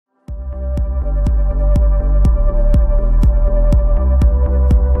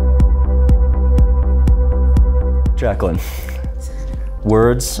Jacqueline,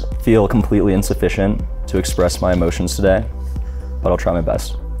 words feel completely insufficient to express my emotions today, but I'll try my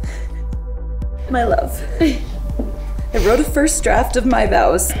best. My love, I wrote a first draft of my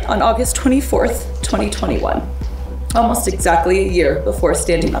vows on August 24th, 2021, almost exactly a year before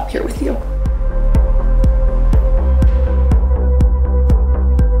standing up here with you.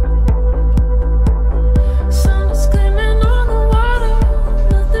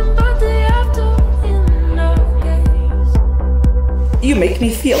 You make me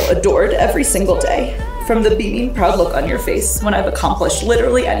feel adored every single day, from the beaming, proud look on your face when I've accomplished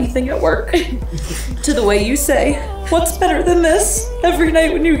literally anything at work, to the way you say, "What's better than this?" every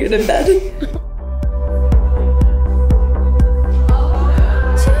night when you get in bed.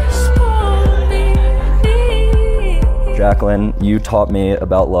 Jacqueline, you taught me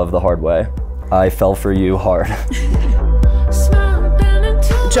about love the hard way. I fell for you hard.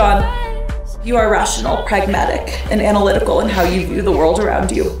 John, you are rational, pragmatic, and analytical in how you view the world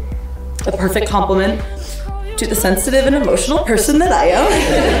around you. A perfect complement to the sensitive and emotional person that I am.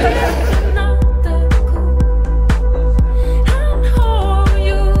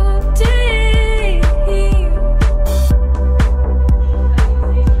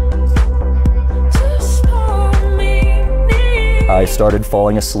 I started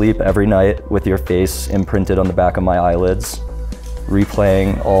falling asleep every night with your face imprinted on the back of my eyelids,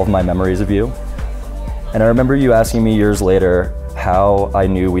 replaying all of my memories of you. And I remember you asking me years later how I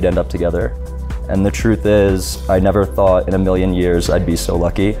knew we'd end up together. And the truth is, I never thought in a million years I'd be so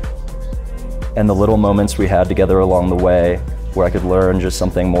lucky. And the little moments we had together along the way, where I could learn just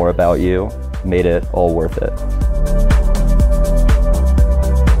something more about you, made it all worth it.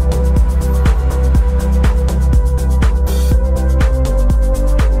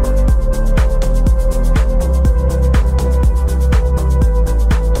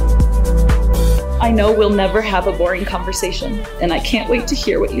 I know we'll never have a boring conversation, and I can't wait to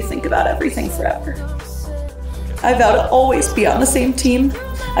hear what you think about everything forever. I vow to always be on the same team.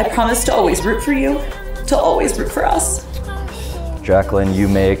 I promise to always root for you, to always root for us. Jacqueline, you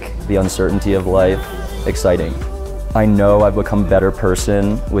make the uncertainty of life exciting. I know I've become a better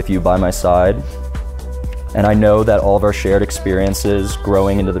person with you by my side, and I know that all of our shared experiences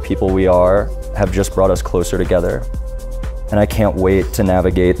growing into the people we are have just brought us closer together. And I can't wait to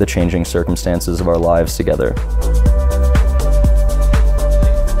navigate the changing circumstances of our lives together.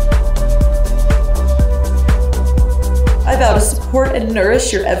 I vow to support and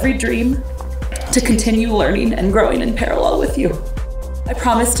nourish your every dream, to continue learning and growing in parallel with you. I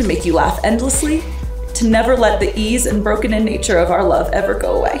promise to make you laugh endlessly, to never let the ease and broken-in nature of our love ever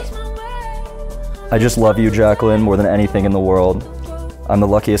go away. I just love you, Jacqueline, more than anything in the world. I'm the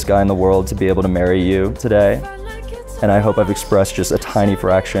luckiest guy in the world to be able to marry you today. And I hope I've expressed just a tiny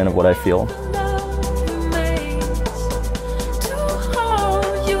fraction of what I feel.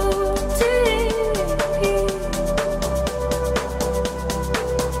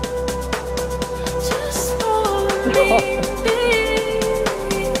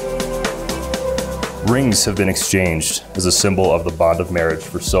 Rings have been exchanged as a symbol of the bond of marriage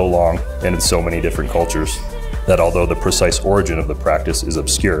for so long and in so many different cultures that although the precise origin of the practice is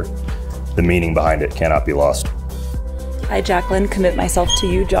obscure, the meaning behind it cannot be lost. I, Jacqueline, commit myself to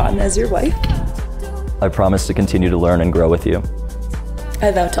you, John, as your wife. I promise to continue to learn and grow with you.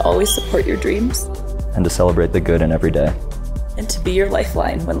 I vow to always support your dreams. And to celebrate the good in every day. And to be your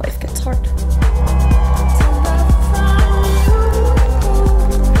lifeline when life gets hard.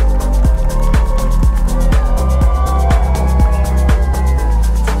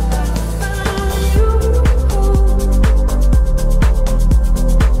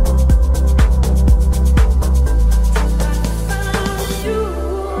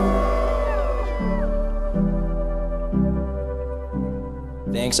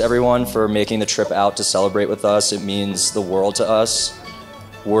 Thanks everyone for making the trip out to celebrate with us. It means the world to us.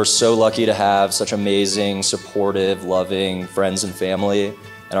 We're so lucky to have such amazing, supportive, loving friends and family,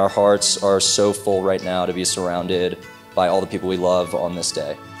 and our hearts are so full right now to be surrounded by all the people we love on this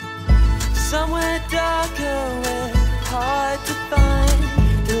day. Somewhere darker and hard to find,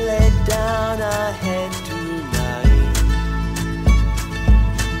 to let down our heads tonight.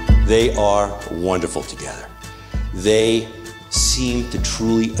 They are wonderful together. They seem to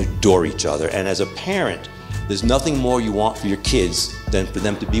truly adore each other. And as a parent, there's nothing more you want for your kids than for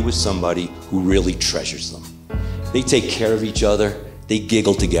them to be with somebody who really treasures them. They take care of each other, they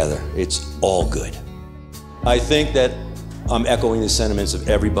giggle together. It's all good. I think that I'm echoing the sentiments of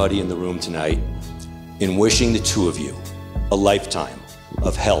everybody in the room tonight in wishing the two of you a lifetime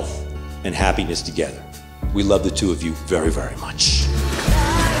of health and happiness together. We love the two of you very, very much. I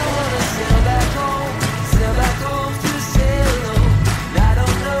wanna sail back home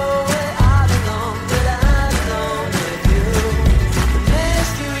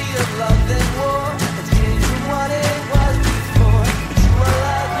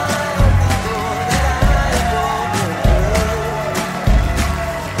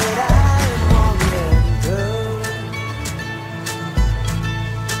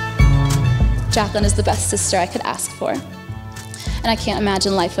Jacqueline is the best sister I could ask for, and I can't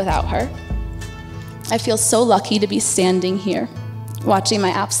imagine life without her. I feel so lucky to be standing here, watching my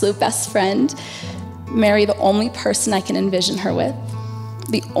absolute best friend marry the only person I can envision her with,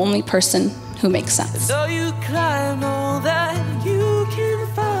 the only person who makes sense. So you climb all that you can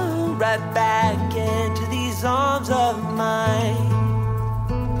fall right back into these arms of mine.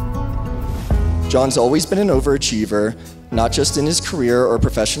 John's always been an overachiever, not just in his career or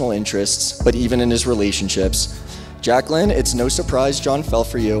professional interests, but even in his relationships. Jacqueline, it's no surprise John fell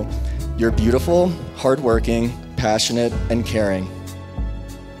for you. You're beautiful, hardworking, passionate, and caring.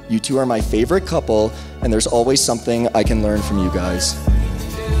 You two are my favorite couple, and there's always something I can learn from you guys.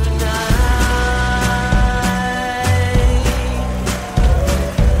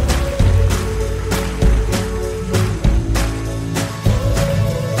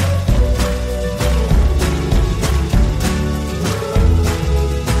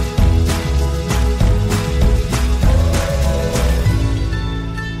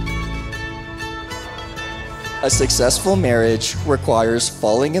 A successful marriage requires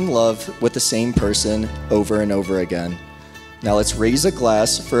falling in love with the same person over and over again. Now let's raise a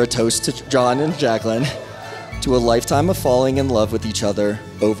glass for a toast to John and Jacqueline, to a lifetime of falling in love with each other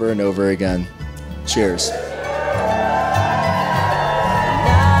over and over again. Cheers.